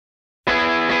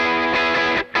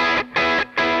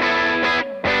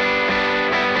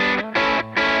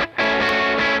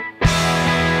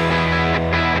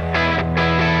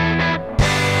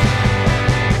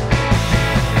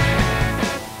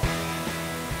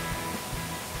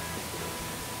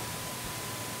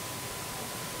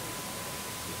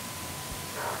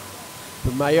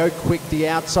Mayo quick the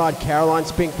outside. Caroline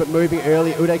Spink, but moving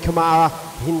early. Uday Kamara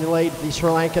in the lead. The Sri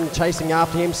Lankan chasing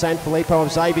after him. San Filippo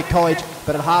of Xavier College,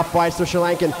 but at halfway it's the Sri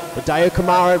Lankan. Uday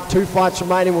Kamara, 2 fights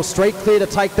remaining, will streak clear to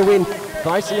take the win.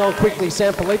 Racing on quickly.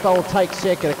 San Filippo will take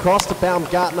second. Across to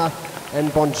Baumgartner, and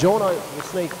Bongiorno will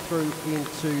sneak through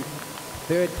into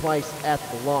third place at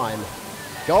the line.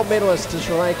 Gold medalist to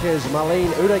Sri Lanka's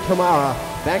Marlene Uday Kamara.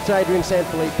 Back to Adrian San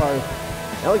Filippo.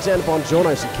 Alexander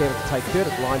Bongiorno secured to take third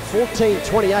at the line.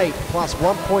 14.28 plus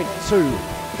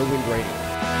 1.2 the wind reading.